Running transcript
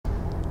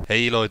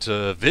Hey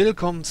Leute,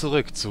 willkommen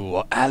zurück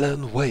zu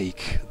Alan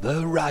Wake,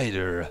 The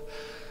Rider.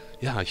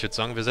 Ja, ich würde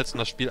sagen, wir setzen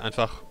das Spiel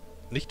einfach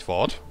nicht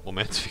fort.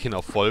 Moment, wir gehen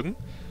auf Folgen.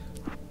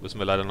 Müssen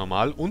wir leider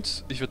normal.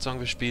 Und ich würde sagen,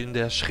 wir spielen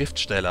der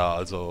Schriftsteller,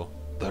 also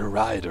The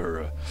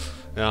Rider.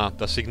 Ja,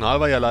 das Signal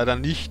war ja leider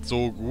nicht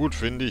so gut,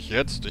 finde ich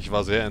jetzt. Ich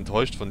war sehr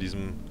enttäuscht von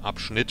diesem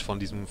Abschnitt, von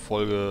diesem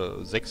Folge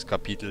 6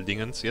 Kapitel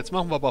Dingens. Jetzt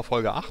machen wir aber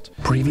Folge 8.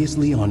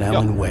 Previously on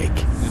Alan Wake.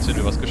 Jetzt sehen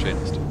wir, was geschehen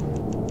ist.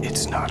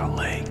 It's not a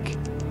lake.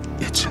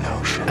 It's an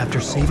ocean. After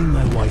saving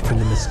my wife from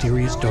the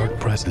mysterious dark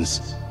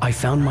presence, I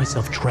found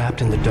myself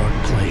trapped in the dark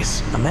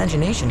place.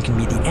 Imagination can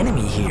be the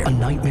enemy here. A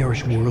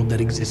nightmarish world that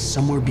exists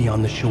somewhere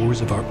beyond the shores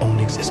of our own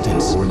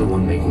existence. We're the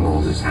one making all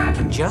this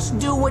happen. Just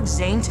do what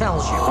Zane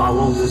tells you.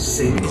 Follow the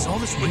signal. Is all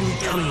this really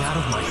coming out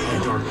of my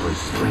head? Dark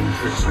place playing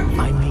tricks on you.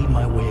 I made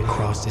my way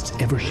across its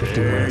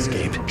ever-shifting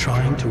landscape,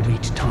 trying to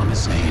reach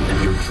Thomas Zane.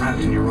 You're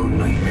trapped in your own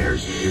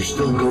nightmares. You're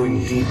still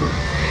going deeper.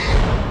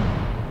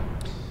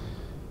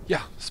 Ja,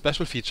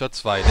 Special Feature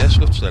 2, der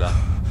Schriftsteller.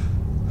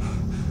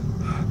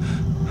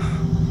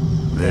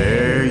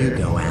 There you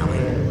go,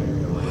 Alan.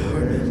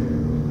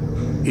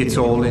 It's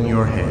all in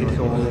your head.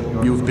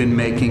 You've been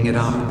making it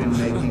up.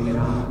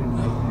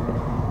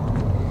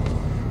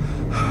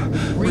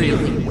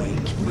 Really,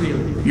 Wake?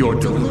 Really? Your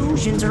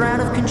Delusions are out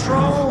of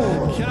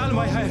control. Get out of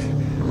my head.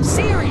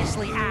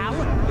 Seriously, Al,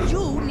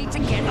 you need to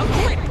get a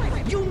grip.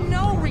 You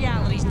know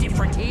reality's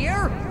different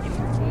here.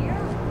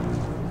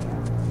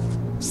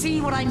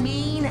 See what I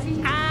mean?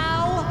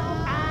 Ow!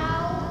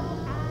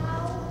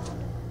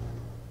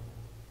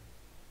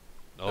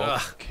 I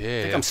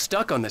Okay. think I'm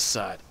stuck on this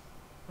side.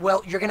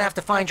 Well, you're gonna have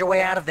to find your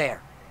way out of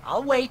there.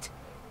 I'll wait.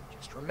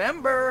 Just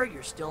remember,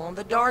 you're still in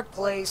the dark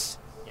place.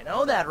 You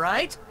know that,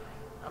 right?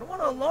 I don't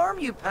want to alarm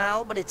you,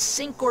 pal, but it's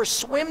sink or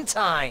swim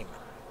time.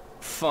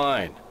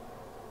 Fine.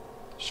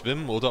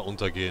 Schwimmen oder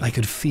untergehen. I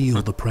could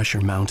feel the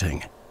pressure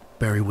mounting.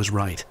 Barry was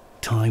right.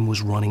 Time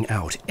was running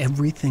out.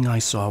 Everything I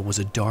saw was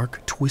a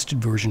dark,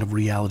 twisted version of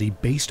reality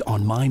based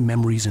on my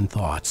memories and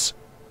thoughts.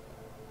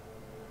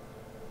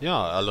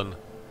 Ja, Alan.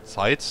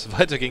 Zeit,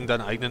 weiter gegen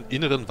deinen eigenen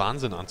inneren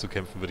Wahnsinn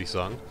anzukämpfen, würde ich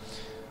sagen.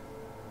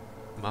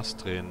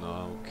 Mast drehen,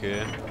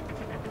 okay.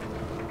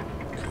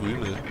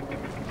 Krümel.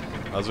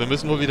 Also wir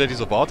müssen nur wieder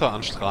diese Worte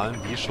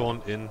anstrahlen, die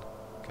schon in...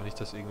 Kann ich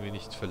das irgendwie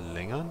nicht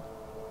verlängern?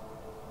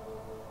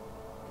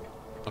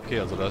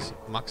 Okay, also das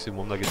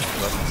Maximum, da geht's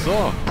nicht.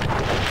 So!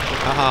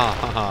 Haha,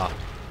 haha.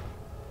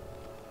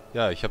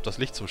 Ja, ich habe das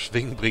Licht zum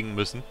Schwingen bringen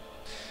müssen.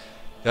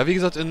 Ja, wie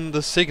gesagt, in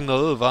The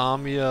Signal war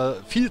mir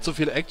viel zu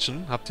viel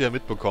Action. Habt ihr ja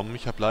mitbekommen.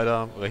 Ich habe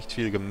leider recht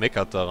viel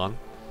gemeckert daran.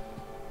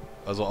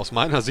 Also aus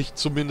meiner Sicht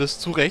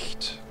zumindest zu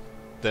Recht.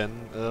 Denn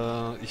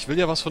ich will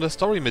ja was von der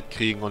Story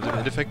mitkriegen. Und im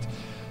Endeffekt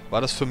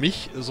war das für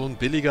mich so ein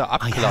billiger I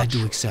had Abklatsch.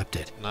 to accept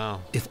it. Na,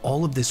 If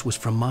all of this was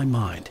from my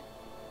mind,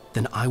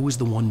 then I was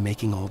the one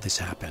making all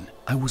this happen.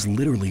 I was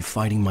literally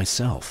fighting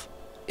myself.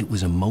 It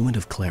was a moment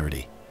of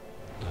clarity.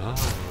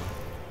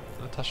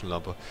 eine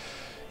Taschenlampe.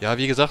 Ja,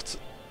 wie gesagt,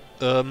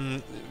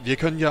 wir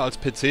können ja als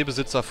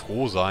PC-Besitzer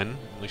froh sein,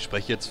 und ich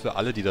spreche jetzt für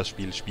alle, die das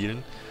Spiel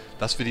spielen,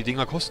 dass wir die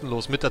Dinger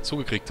kostenlos mit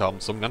dazugekriegt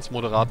haben, zum ganz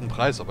moderaten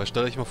Preis. Aber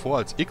stellt euch mal vor,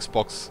 als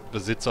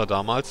Xbox-Besitzer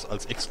damals,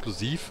 als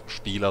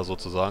Exklusivspieler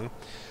sozusagen,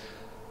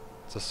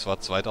 das war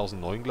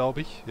 2009,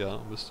 glaube ich, ja,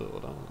 müsste,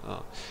 oder?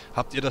 Ja.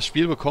 Habt ihr das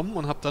Spiel bekommen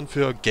und habt dann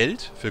für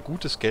Geld, für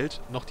gutes Geld,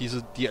 noch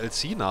diese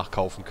DLC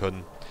nachkaufen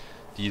können.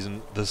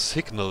 Diesen The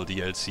Signal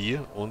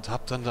DLC, und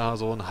hab dann da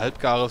so ein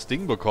halbgares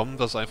Ding bekommen,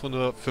 das einfach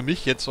nur für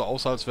mich jetzt so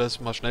aussah, als wäre es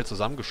mal schnell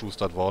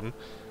zusammengeschustert worden.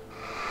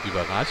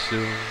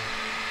 Überraschung.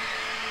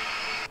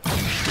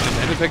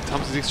 Im Endeffekt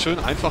haben sie sich schön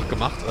einfach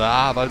gemacht,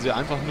 weil sie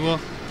einfach nur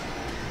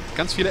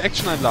ganz viele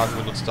Action-Einlagen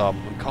benutzt haben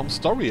und kaum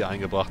Story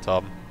eingebracht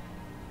haben.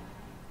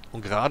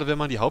 Und gerade wenn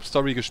man die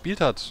Hauptstory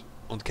gespielt hat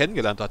und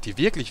kennengelernt hat, die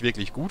wirklich,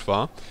 wirklich gut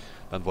war,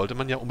 dann wollte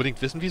man ja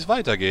unbedingt wissen, wie es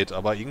weitergeht.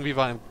 Aber irgendwie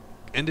war im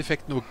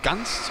Endeffekt nur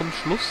ganz zum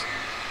Schluss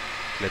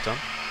klettern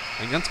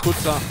ein ganz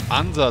kurzer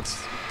Ansatz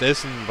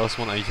dessen, was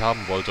man eigentlich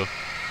haben wollte.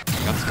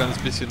 Ein ganz kleines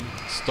bisschen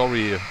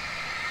Story,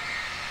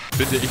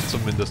 finde ich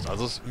zumindest.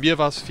 Also mir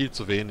war es viel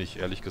zu wenig,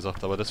 ehrlich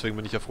gesagt. Aber deswegen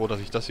bin ich ja froh, dass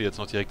ich das hier jetzt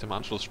noch direkt im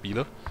Anschluss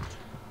spiele.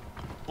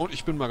 Und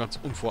ich bin mal ganz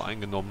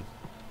unvoreingenommen.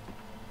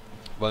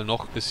 Weil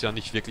noch ist ja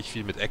nicht wirklich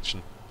viel mit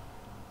Action.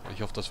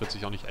 Ich hoffe, das wird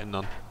sich auch nicht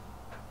ändern.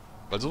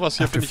 Weil sowas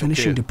hier After finde ich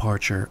finishing okay.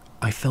 Departure,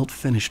 I felt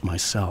finished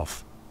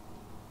myself.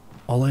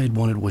 All I had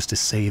wanted was to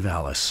save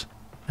Alice.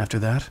 After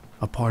that,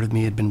 a part of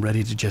me had been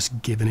ready to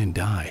just give in and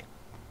die.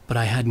 But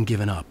I hadn't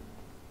given up.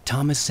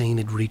 Thomas Zane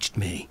had reached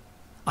me.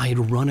 I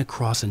had run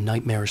across a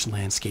nightmarish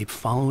landscape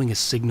following a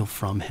signal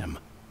from him.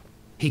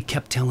 He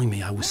kept telling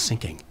me I was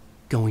sinking,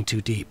 going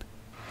too deep.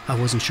 I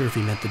wasn't sure if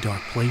he meant the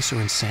dark place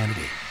or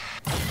insanity.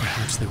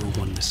 Perhaps they were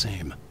one and the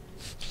same.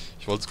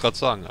 Ich wollte es gerade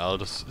sagen, also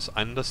das ist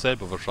ein und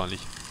dasselbe wahrscheinlich.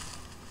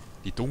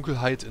 Die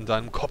Dunkelheit in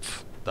deinem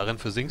Kopf, darin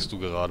versinkst du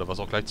gerade, was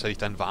auch gleichzeitig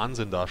deinen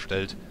Wahnsinn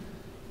darstellt.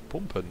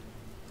 Pumpen.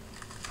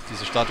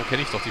 Diese Statue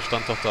kenne ich doch, die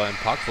stand doch da im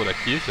Park vor der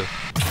Kirche.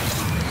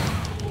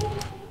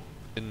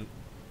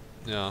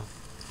 Ja,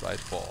 Bright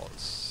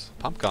Falls.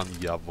 Pumpgun,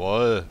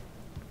 jawohl.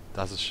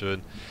 Das ist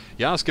schön.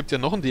 Ja, es gibt ja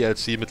noch ein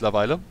DLC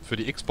mittlerweile für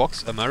die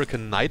Xbox,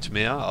 American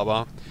Nightmare,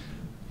 aber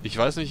ich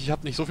weiß nicht, ich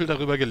habe nicht so viel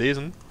darüber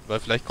gelesen, weil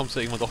vielleicht kommt es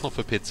ja irgendwann doch noch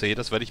für PC.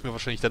 Das werde ich mir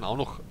wahrscheinlich dann auch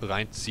noch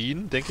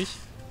reinziehen, denke ich.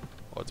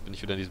 Oh, jetzt bin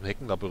ich wieder in diesem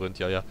Heckenlabyrinth,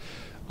 ja.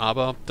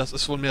 Aber das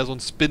ist wohl mehr so ein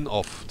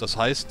Spin-Off. Das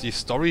heißt, die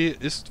Story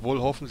ist wohl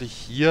hoffentlich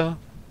hier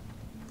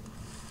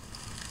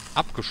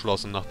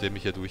abgeschlossen, nachdem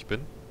ich hier durch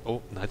bin.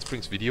 Oh, Night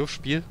Springs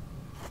Videospiel.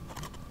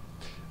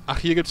 Ach,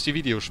 hier gibt's die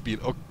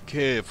Videospiel.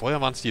 Okay, vorher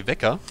waren es die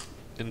Wecker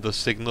in The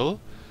Signal.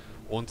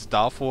 Und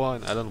davor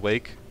in Alan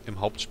Wake im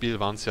Hauptspiel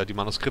waren es ja die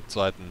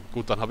Manuskriptseiten.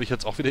 Gut, dann habe ich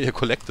jetzt auch wieder hier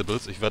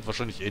Collectibles. Ich werde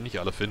wahrscheinlich eh nicht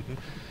alle finden.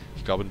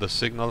 Ich glaube, in The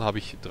Signal habe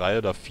ich 3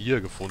 oder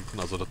 4 gefunden.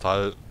 Also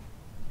total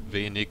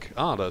wenig.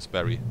 Ah, da ist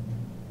Barry.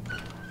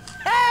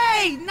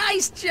 Hey,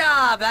 nice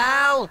job,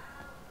 Al!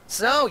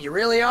 So, you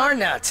really are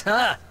nuts,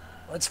 huh?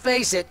 Let's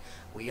face it,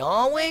 we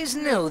always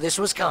knew this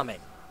was coming.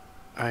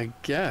 I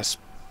guess,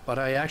 but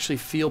I actually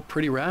feel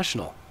pretty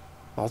rational,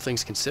 all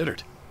things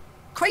considered.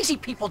 Crazy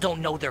people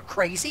don't know they're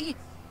crazy.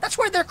 That's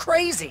where they're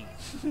crazy.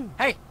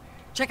 Hey,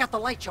 check out the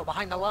light show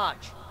behind the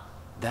lodge.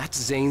 That's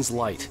Zane's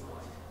light.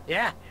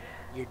 Yeah,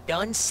 you're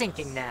done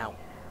sinking now.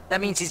 That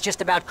means he's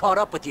just about caught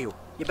up with you.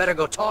 You better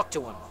go talk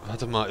to him.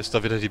 Warte mal, ist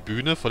da wieder die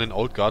Bühne von den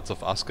Old Guards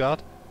of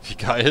Asgard? Wie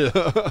geil.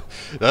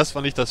 Das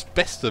fand ich das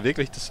Beste,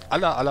 wirklich das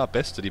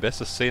allerbeste, die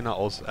beste Szene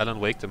aus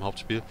Alan Wake, dem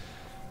Hauptspiel.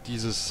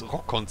 Dieses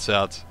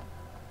Rockkonzert.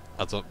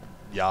 Also,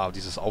 ja,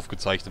 dieses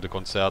aufgezeichnete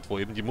Konzert, wo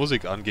eben die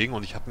Musik anging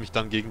und ich habe mich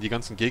dann gegen die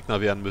ganzen Gegner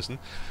wehren müssen.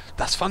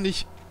 Das fand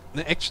ich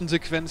eine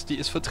Actionsequenz, die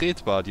ist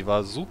vertretbar. Die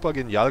war super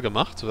genial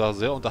gemacht, war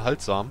sehr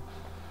unterhaltsam.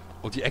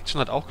 Und die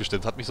Action hat auch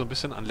gestimmt. Hat mich so ein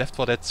bisschen an Left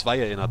 4 Dead 2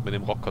 erinnert mit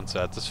dem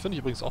Rockkonzert. Das finde ich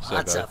übrigens auch sehr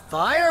Lots geil. of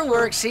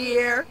fireworks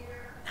here.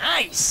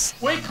 Nice.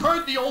 Wake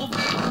heard the old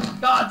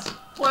gods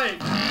play.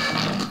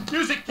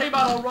 Music came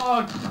out all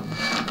wrong.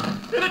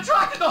 It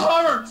attracted the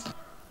horrors.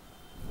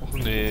 Och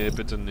nee,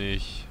 bitte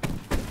nicht.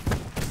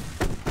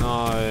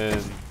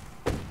 Nein.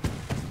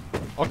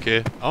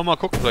 Okay, aber mal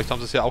gucken, vielleicht haben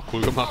sie es ja auch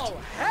cool gemacht. Oh,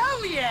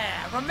 hell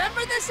yeah.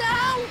 Remember this,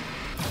 Al?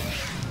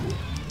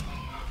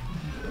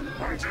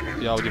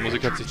 Ja, aber die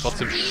Musik hört sich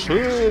trotzdem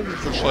schön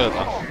bescheuert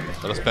an.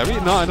 War das Barry?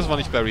 Nein, das war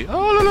nicht Barry.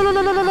 Oh,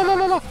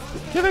 lalalala.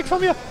 Geh weg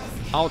von mir.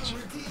 Autsch.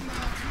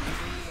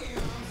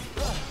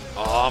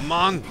 Oh,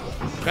 Mann.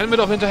 Renn mir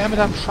doch hinterher mit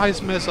deinem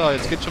Scheißmesser.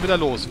 Jetzt geht's schon wieder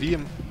los. Wie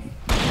im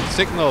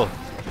Signal.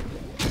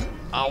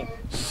 Au.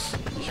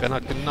 Ich renn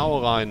halt genau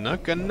rein, ne?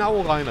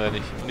 Genau rein renn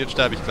ich. Und jetzt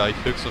sterbe ich gleich,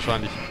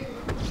 höchstwahrscheinlich.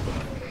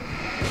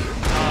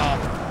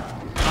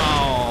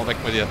 Au. Au, weg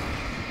mit dir.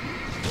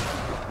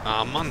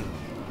 Ah, Mann.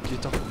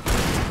 Geht doch.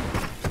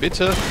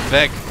 Bitte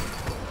weg.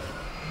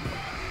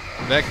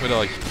 Weg mit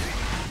euch.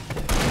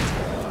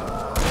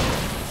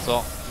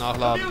 So,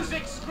 nachladen.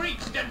 Music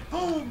screeched and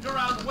boomed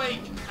around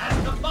Wake as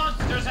the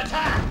monsters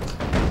attacked.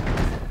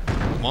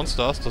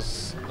 Monsters, das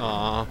ist...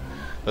 Ah,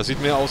 das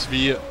sieht mehr aus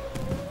wie...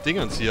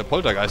 Dingens hier,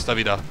 Poltergeister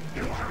wieder.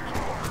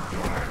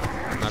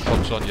 Na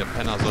kommt schon, ihr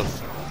Penner so.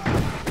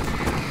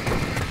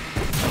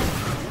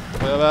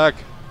 Feuerwerk.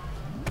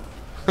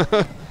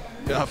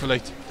 Ja,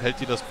 vielleicht hält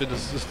die das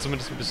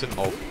zumindest ein bisschen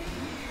auf.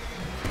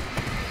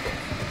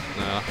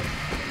 Naja.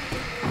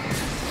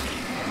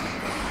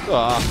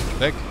 Ja,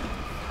 weg.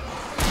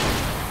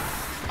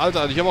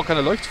 Alter, ich habe auch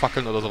keine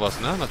Leuchtfackeln oder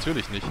sowas, ne?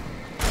 Natürlich nicht.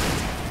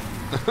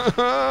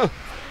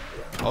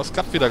 Aber es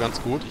klappt wieder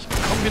ganz gut. Ich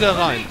komme wieder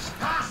rein.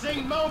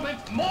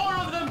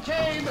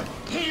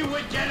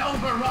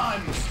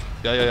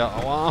 Ja.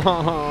 Aua.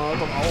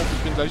 Doch auf, ich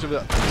bin gleich schon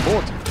wieder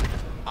tot.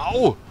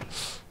 Au.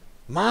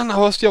 Mann,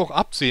 aber hast du ja auch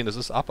absehen. Das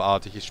ist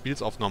abartig. Ich spiele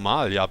es auf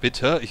normal. Ja,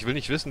 bitte. Ich will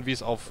nicht wissen, wie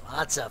es auf...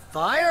 Lots of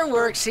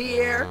fireworks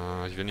here.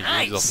 Ah, ich will nicht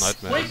wissen, wie es auf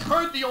Nightmare Wake ist.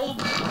 heard the old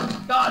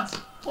gods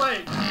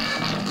play.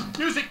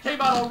 Music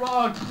came out all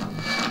wrong.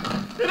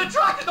 It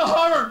attracted the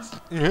horrors.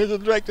 It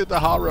attracted the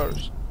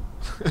horrors.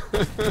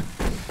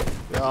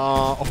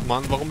 Ja, och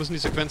Mann, warum müssen die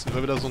Sequenzen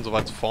immer wieder so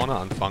weit vorne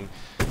anfangen?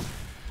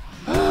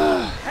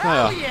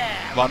 Naja,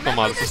 warten wir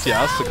mal. Das ist die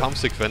erste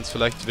Kampfsequenz.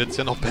 Vielleicht wird es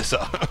ja noch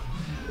besser.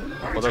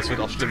 Oder es wird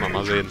auch schlimmer.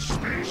 Mal sehen. So,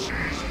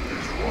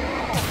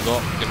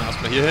 gehen wir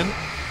erstmal hier hin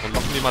und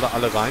locken die mal da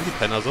alle rein, die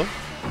Penner so.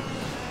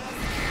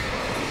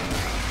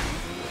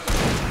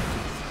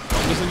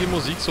 Warum müssen die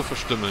Musik so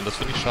verstümmeln? Das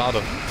finde ich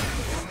schade.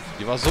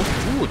 Die war so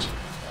gut.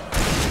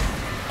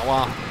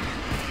 Aua.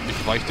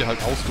 Ich weich dir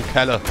halt aus, du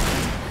Kelle. Und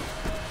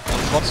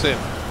trotzdem.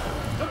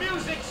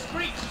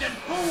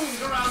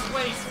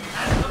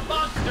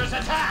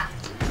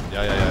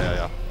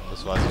 Ja.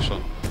 Das weiß ich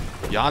schon.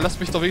 Ja, lass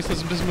mich doch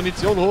wenigstens ein bisschen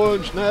Munition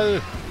holen.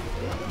 Schnell.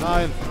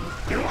 Nein.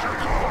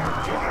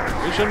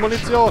 Will schon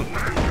Munition.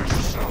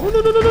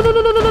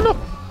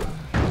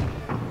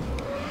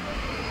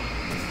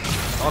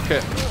 Okay.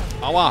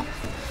 Aua.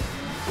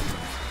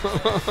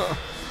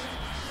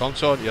 Kommt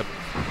schon, ihr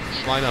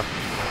Schweine.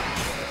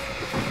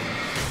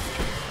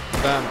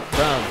 Bam.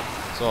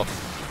 So.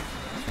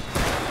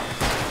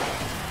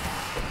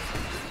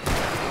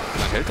 Wie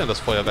lange hält denn das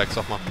Feuerwerk,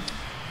 sag mal?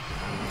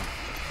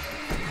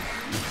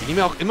 Die nehmen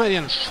ja auch immer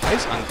ihren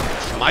Scheiß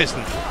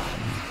anschmeißen.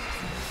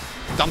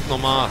 Verdammt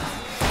nochmal.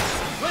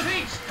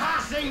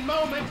 defining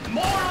moment,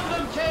 more of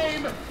them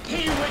came,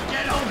 he would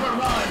get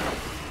overrun.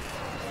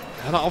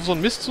 Hör auf, so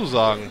einen Mist zu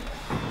sagen.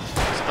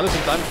 Das ist alles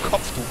in deinem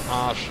Kopf, du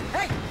Arsch.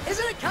 Hey,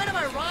 isn't it kind of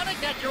ironic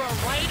that you're a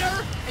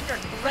writer and you're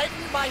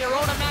threatened by your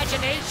own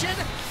imagination?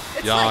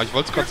 It's Ja, like ich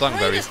wollte es gerade sagen,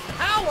 Barry. your greatest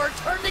power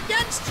turned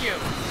against you.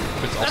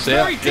 Ich find's auch That's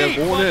sehr very deep,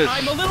 but ironisch.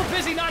 I'm a little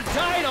busy not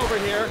dying over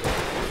here.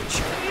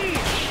 Jeez.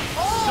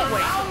 Always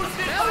Surrounded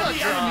by the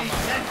melodrama. enemies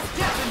and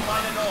deafened by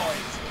the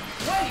noise.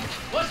 Wait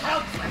was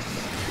helpless.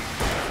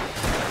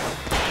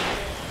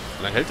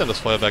 Wie lange hält denn das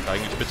Feuerwerk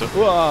eigentlich, bitte?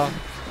 Uah.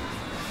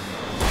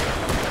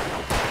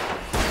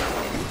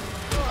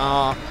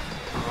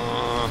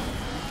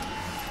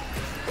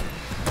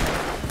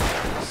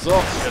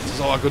 So, jetzt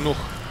ist aber genug.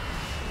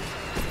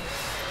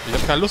 Ich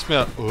habe keine Lust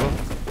mehr.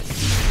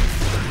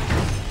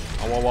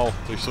 Au, au.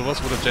 Durch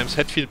sowas wurde James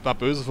Hetfield mal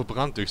böse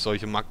verbrannt. Durch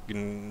solche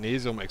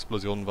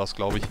Magnesium-Explosionen war es,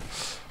 glaube ich.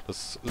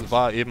 Das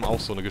war eben auch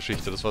so eine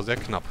Geschichte. Das war sehr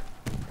knapp.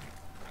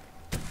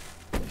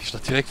 Ich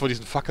stand direkt vor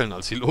diesen Fackeln,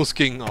 als sie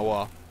losgingen.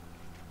 Aua.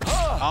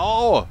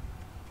 Au!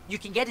 You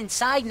can get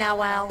inside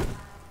now, Al.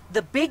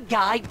 The big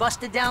guy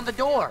busted down the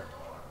door.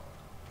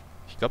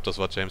 Ich glaube, das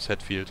war James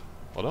Hetfield,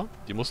 oder?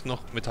 Die mussten noch...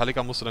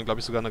 Metallica musste dann, glaube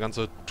ich, sogar eine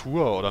ganze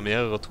Tour oder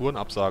mehrere Touren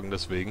absagen,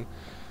 deswegen.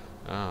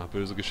 Ah,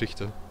 böse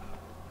Geschichte.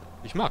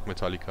 Ich mag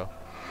Metallica.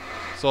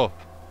 So,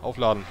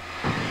 aufladen.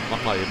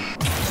 Mach mal eben.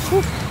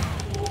 Puh.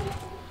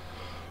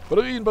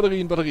 Batterien,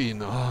 Batterien,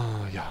 Batterien.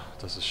 Ah, ja,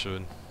 das ist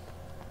schön.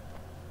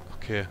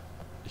 Okay.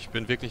 Ich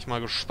bin wirklich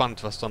mal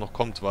gespannt, was da noch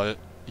kommt, weil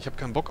ich habe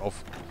keinen Bock auf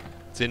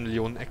 10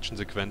 Millionen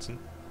Actionsequenzen.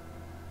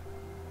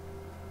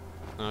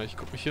 Ich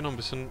gucke mich hier noch ein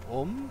bisschen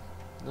um.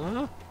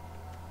 Na?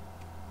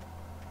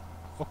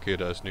 Okay,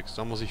 da ist nichts.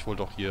 Da muss ich wohl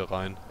doch hier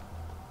rein.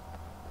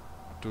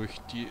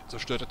 Durch die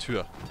zerstörte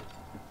Tür.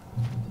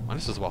 Mann,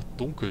 ist das aber auch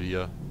dunkel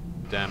hier.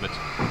 Damn it.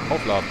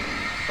 Aufladen.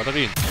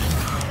 Batterien.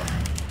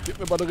 Gib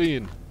mir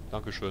Batterien.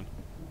 Dankeschön.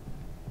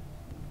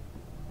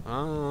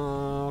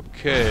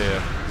 Okay.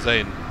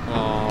 Zane.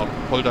 Oh,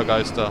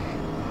 Poltergeister.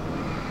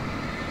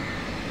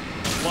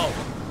 Whoa.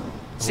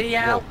 See,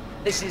 Al? Whoa.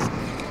 This is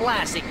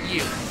classic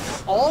you.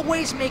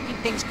 Always making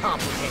things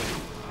complicated.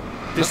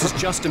 This is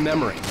just a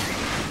memory.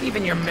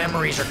 Even your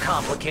memories are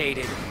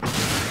complicated.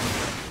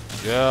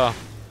 Ja.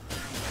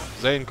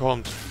 Zane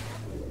kommt.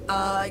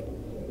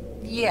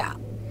 Yeah.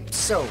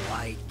 So,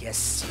 I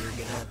guess you're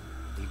gonna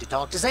need to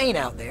talk to Zane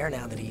out there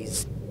now that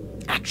he's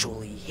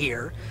actually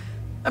here.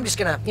 I'm just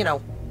gonna, you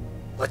know,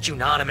 let you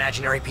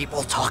non-imaginary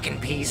people talk in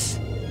peace.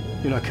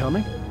 You're not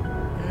coming?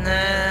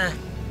 Nah,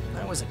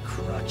 that was a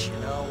crutch, you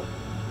know.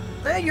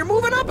 Hey, you're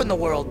moving up in the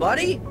world,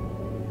 buddy.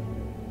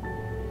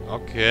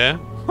 Okay.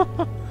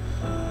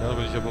 Ja, da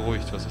bin ich ja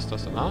beruhigt. Was ist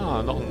das denn?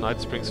 Ah, noch ein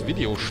Night Springs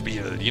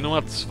Videospiel. Die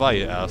Nummer 2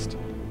 erst.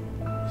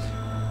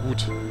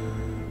 Gut.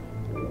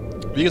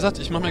 Wie gesagt,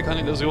 ich mache mir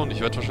keine Illusionen.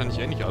 Ich werde wahrscheinlich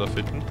eh nicht alle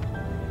finden.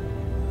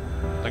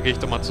 Dann gehe ich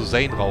doch mal zu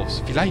Zane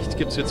raus. Vielleicht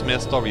gibt es jetzt mehr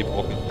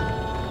Storybrocken.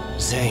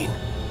 Zane.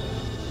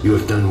 You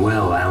have done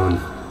well, Alan.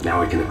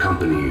 Now I can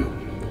accompany you.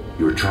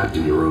 You are trapped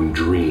in your own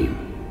dream.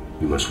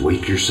 You must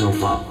wake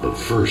yourself up, but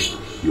first,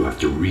 you have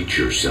to reach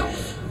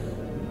yourself.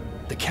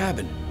 The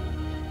cabin.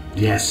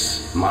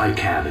 Yes, my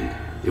cabin.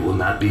 It will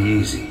not be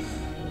easy.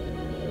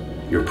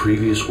 Your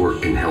previous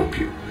work can help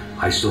you.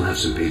 I still have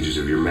some pages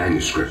of your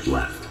manuscript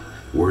left.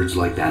 Words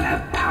like that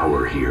have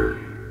power here.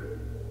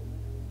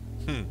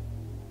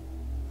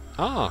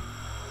 Ah.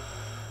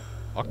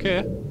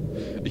 Okay.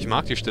 Ich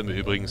mag die Stimme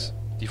übrigens.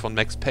 Die von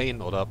Max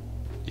Payne oder...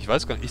 Ich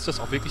weiß gar nicht, ist das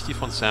auch wirklich die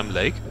von Sam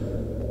Lake?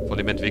 Von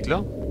dem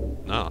Entwickler?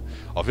 Na,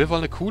 auf jeden Fall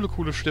eine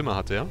coole Stimme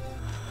hat er.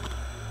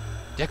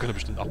 Der könnte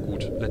bestimmt auch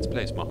gut Let's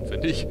Plays machen,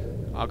 finde ich.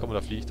 Ah, guck mal,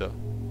 da fliegt er.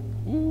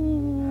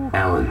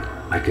 Alan,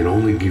 I can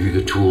only give you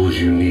the tools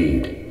you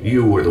need.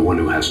 You are the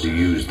one who has to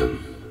use them.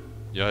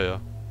 Ja,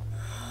 ja.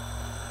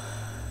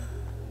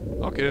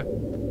 Okay.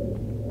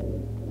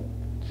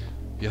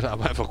 Wie er da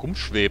aber einfach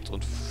rumschwebt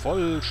und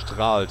voll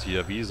strahlt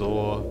hier, wie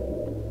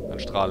so ein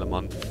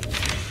Strahlemann.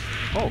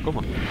 Oh, guck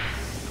mal.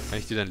 Kann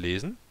ich die denn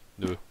lesen?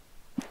 Nö.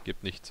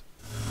 Gibt nichts.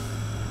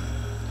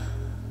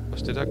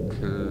 Was steht da?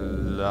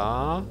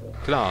 Klar.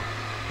 Klar.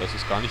 Das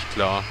ist gar nicht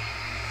klar.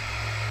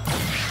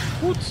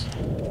 Gut.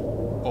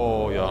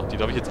 Oh ja, die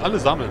darf ich jetzt alle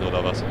sammeln,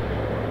 oder was?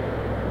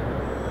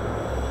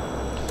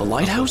 The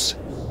lighthouse?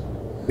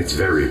 It's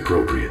very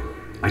appropriate.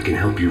 I can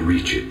help you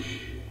reach it.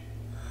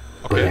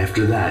 But Okay.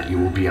 after that, you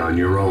will be on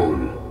your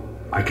own.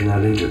 I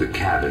cannot enter the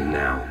cabin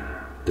now.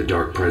 The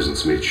Dark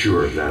Presence made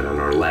sure of that on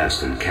our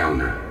last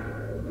encounter.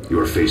 You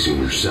are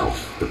facing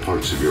yourself, the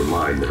parts of your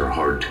mind that are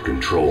hard to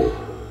control.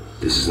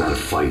 This is not a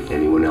fight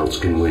anyone else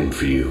can win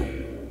for you.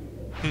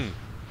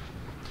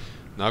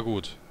 Na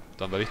gut,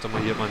 dann werde ich doch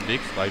mal hier meinen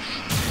Weg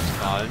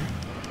freistrahlen.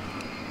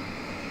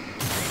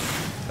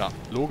 Ja,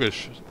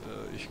 logisch.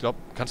 Ich glaube,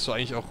 kannst du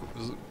eigentlich auch...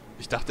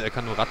 Ich dachte, er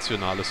kann nur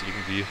Rationales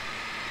irgendwie.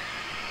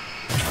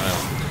 Naja,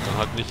 dann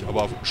halt nicht.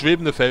 Aber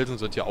schwebende Felsen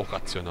sind ja auch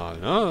rational,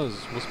 ne?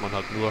 Das muss man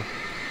halt nur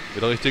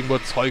mit der richtigen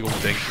Überzeugung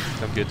denken.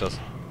 Dann geht das.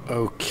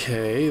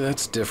 Okay,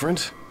 that's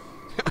different.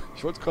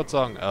 Ich wollte es gerade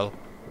sagen, Al.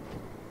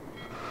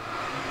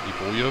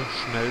 Die Boje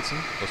schmelzen.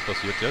 Was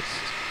passiert jetzt?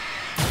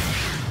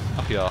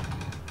 Ach ja.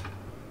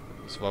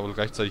 Das war wohl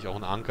gleichzeitig auch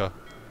ein Anker.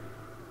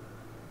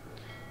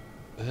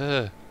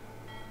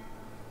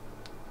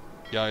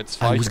 Ja, jetzt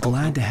fahre I ich was auf,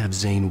 glad to have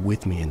Zane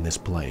with me in this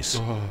place.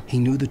 He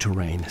knew the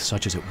terrain,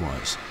 such as it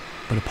was,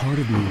 but a part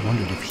of me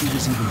wondered if he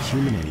was even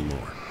human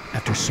anymore,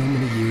 after so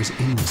many years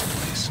in this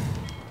place.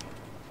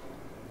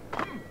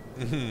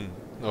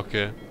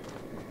 Okay.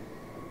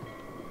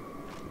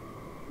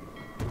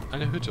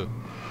 Eine Hütte.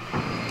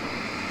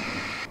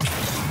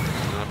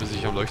 Ja, bis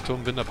ich am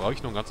Leuchtturm bin, da brauche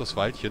ich noch ein ganzes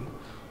Weilchen.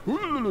 The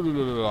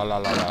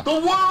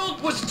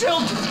world was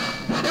tilted.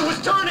 It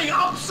was turning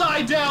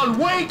upside down.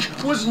 Wake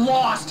was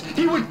lost.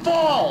 He would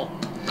fall.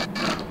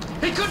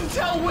 He couldn't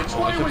tell which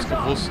way was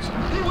up.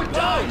 He would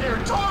die here,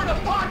 torn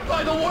apart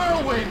by the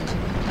whirlwind.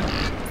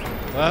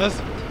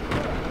 Was?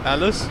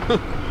 Alice?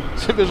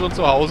 Sind wir schon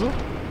zu Hause?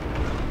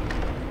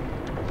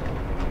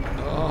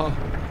 Oh,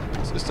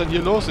 was ist denn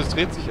hier los? Jetzt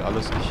dreht sich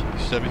alles.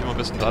 Ich stelle mich immer am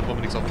besten da, wo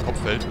mir nichts auf den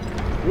Kopf fällt.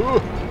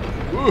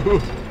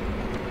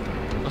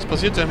 Was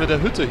passiert denn mit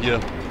der Hütte hier?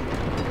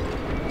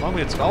 Machen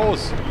wir jetzt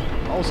raus.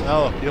 Raus,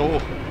 R. Hier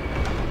hoch.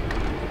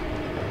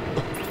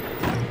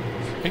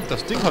 Hängt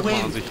das Ding halt mal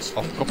an, sich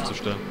auf den Kopf zu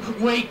stellen.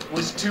 Wake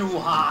was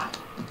too high.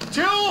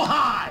 Too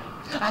high!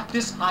 At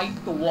this height,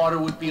 the water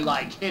would be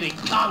like hitting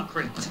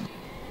concrete.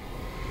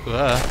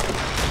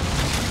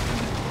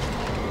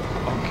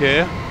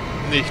 Okay.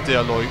 Nicht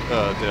der der...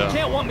 You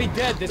can't want me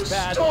dead this The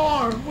bad.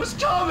 storm was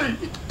coming.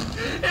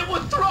 It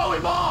would throw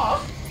him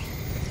off.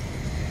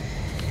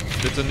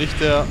 Bitte nicht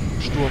der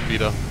Sturm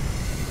wieder.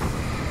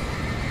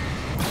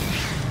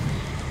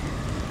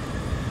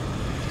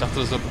 Ich dachte,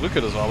 das ist eine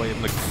Brücke, das war aber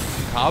eben ein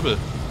Kabel.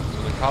 So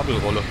eine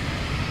Kabelrolle.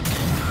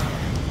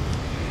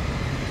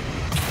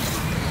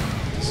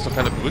 Das ist doch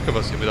keine Brücke,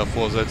 was ihr mir da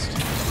vorsetzt.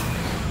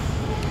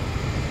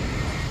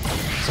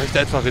 Soll ich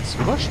da etwa jetzt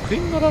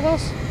rüberspringen oder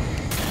was?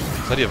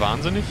 Seid ihr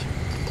wahnsinnig?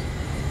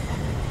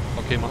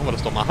 Okay, machen wir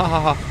das doch mal.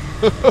 Hahaha.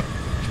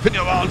 Ich bin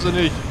ja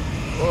wahnsinnig.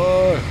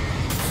 Oh.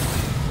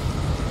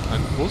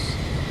 Ein Bus.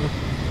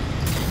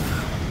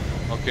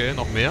 Okay,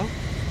 noch mehr.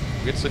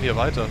 Wo geht's denn hier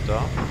weiter?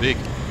 Da. Weg.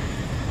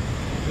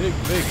 Weg,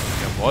 Weg.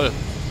 Jawohl.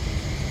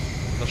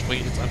 Da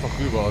springe ich jetzt einfach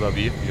rüber, oder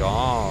wie?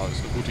 Ja,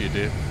 ist eine gute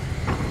Idee.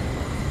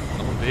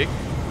 Noch ein Weg.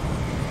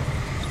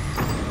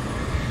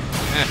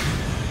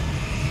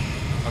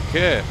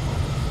 Okay.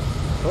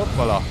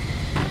 Hoppala.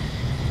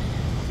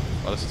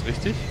 War das jetzt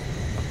richtig?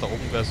 Ach, da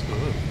oben wäre es...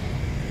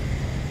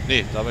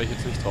 Nee, da wäre ich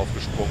jetzt nicht drauf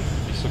gesprungen.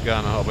 Nicht so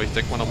gerne, aber ich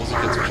denke mal, da muss ich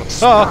jetzt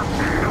schon... Ah!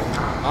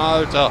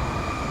 Alter!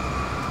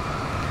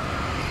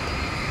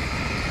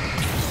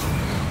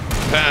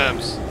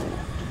 Pams!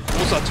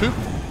 Großer Typ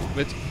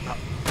mit einer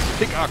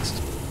Pickaxe.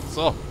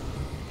 So.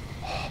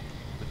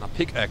 Mit einer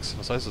Pickaxe.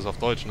 Was heißt das auf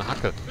Deutsch? Eine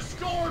Hacke. The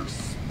storm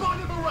spun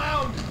him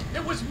around.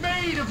 It was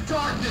made of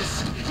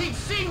darkness. He'd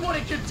seen what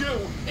it could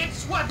do. It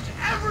swept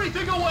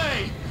everything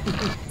away.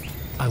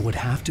 I would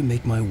have to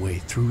make my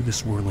way through the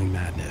swirling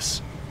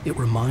madness. It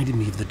reminded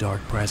me of the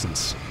dark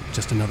presence.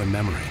 Just another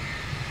memory.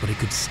 But it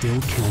could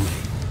still kill me.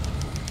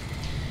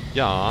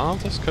 Ja,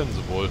 das können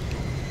sie wohl.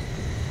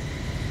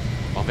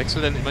 Warum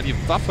wechselt denn immer die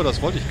Waffe? Das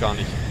wollte ich gar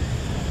nicht.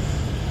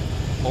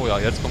 Oh ja,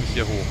 jetzt komme ich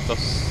hier hoch. Das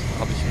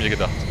habe ich mir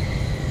gedacht.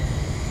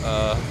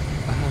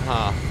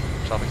 Aha.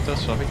 Schaffe ich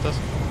das? Schaffe ich das?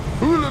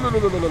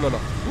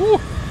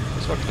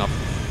 Das war knapp.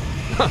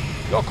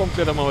 Ja, kommt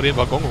wieder mal den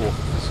Waggon hoch.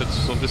 Das ist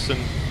jetzt so ein bisschen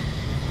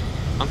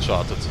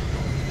Uncharted.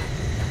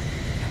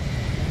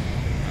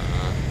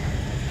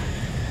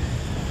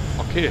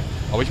 Okay,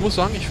 aber ich muss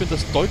sagen, ich finde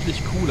das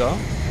deutlich cooler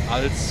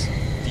als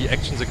die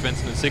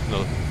Actionsequenzen in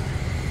Signal.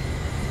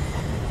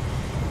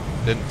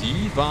 Denn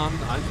die waren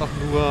einfach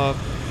nur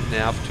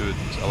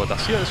nervtötend. Aber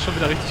das hier ist schon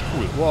wieder richtig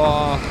cool.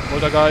 Boah,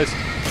 Poltergeist.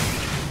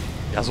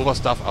 Ja,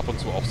 sowas darf ab und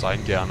zu auch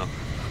sein, gerne.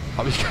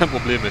 Habe ich kein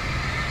Problem mit.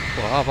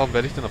 Boah, warum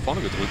werde ich denn nach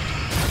vorne gedrückt?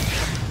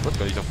 Was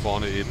werde ich nach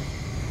vorne eben?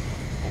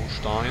 Oh,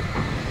 Stein.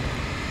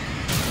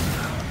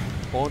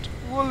 Und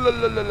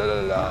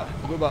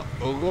rüber,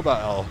 rüber,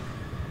 L.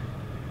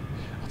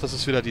 Ach, das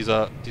ist wieder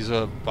diese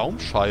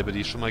Baumscheibe, die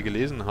ich schon mal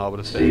gelesen habe.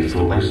 Das Stay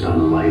focused on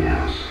the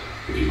lighthouse.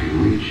 If you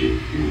can reach it,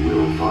 you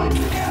will find the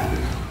cabin.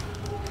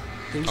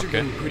 Things are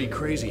getting pretty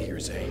crazy here,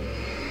 Zane.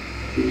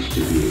 It's to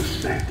be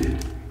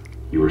expected.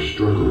 You are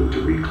struggling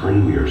to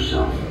reclaim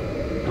yourself.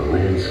 The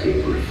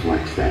landscape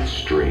reflects that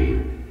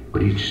strain,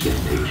 but each step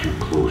takes you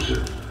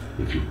closer.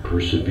 If you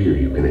persevere,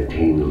 you can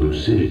attain the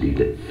lucidity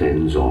that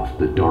fends off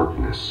the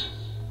darkness.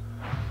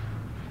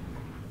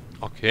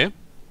 Okay.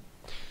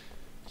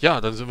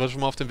 Ja, dann sind wir schon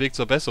mal auf dem Weg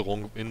zur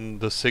Besserung.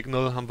 In The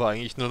Signal haben wir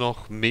eigentlich nur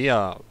noch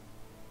mehr...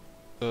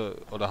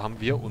 oder haben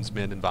wir uns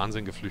mehr in den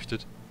Wahnsinn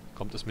geflüchtet?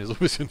 Kommt es mir so ein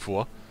bisschen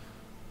vor.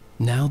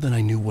 Now that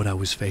I knew what I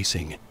was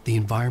facing, the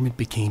environment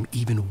became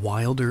even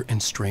wilder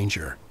and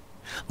stranger.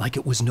 Like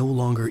it was no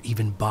longer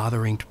even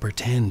bothering to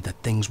pretend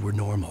that things were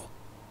normal.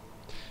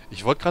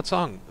 Ich wollte gerade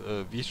sagen,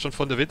 wie ich schon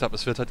von erwähnt habe,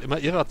 es wird halt immer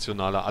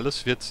irrationaler.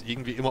 Alles wird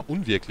irgendwie immer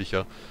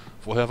unwirklicher.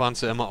 Vorher waren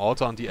es ja immer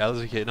Orte, an die er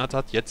sich erinnert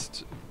hat.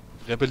 Jetzt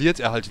rebelliert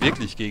er halt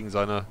wirklich gegen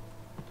seine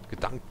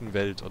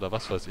Gedankenwelt oder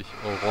was weiß ich.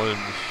 Oh, Rollen.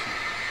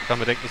 Ich kann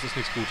mir denken, das ist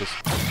nichts Gutes.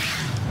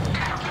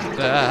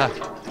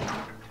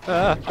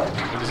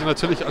 Und die sind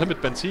natürlich alle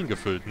mit Benzin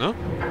gefüllt, ne?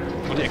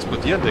 Und die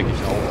explodieren, denke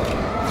ich auch.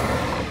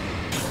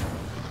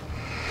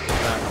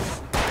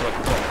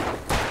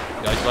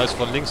 Ja, ich weiß,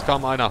 von links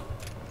kam einer.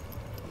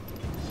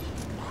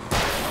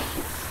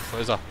 Wo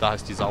ist er? Da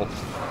ist die Sau.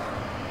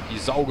 Die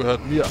Sau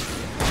gehört mir.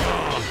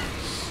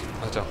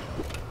 Alter.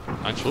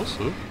 Ein Schuss?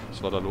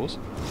 Was war da los?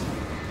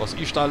 Was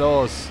ist da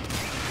los?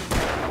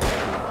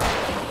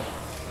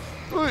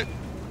 Ui.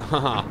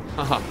 Haha,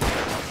 haha.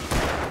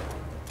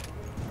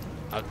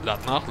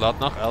 Lad nach, lad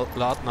nach,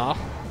 lad nach.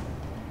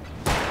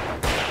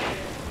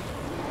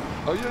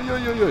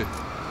 Uiuiuiui.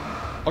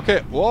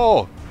 Okay,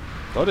 wow.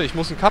 Leute, ich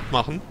muss einen Cut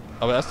machen.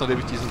 Aber erst nachdem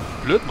ich diesen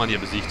Blödmann hier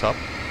besiegt habe.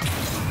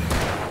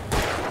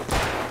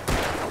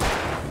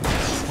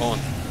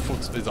 Und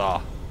Futz ist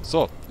er.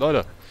 So,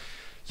 Leute.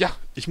 Ja,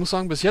 ich muss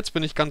sagen, bis jetzt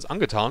bin ich ganz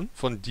angetan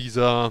von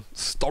dieser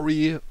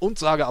Story und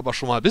sage aber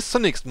schon mal bis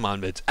zum nächsten Mal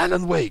mit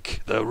Alan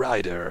Wake, The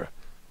Rider.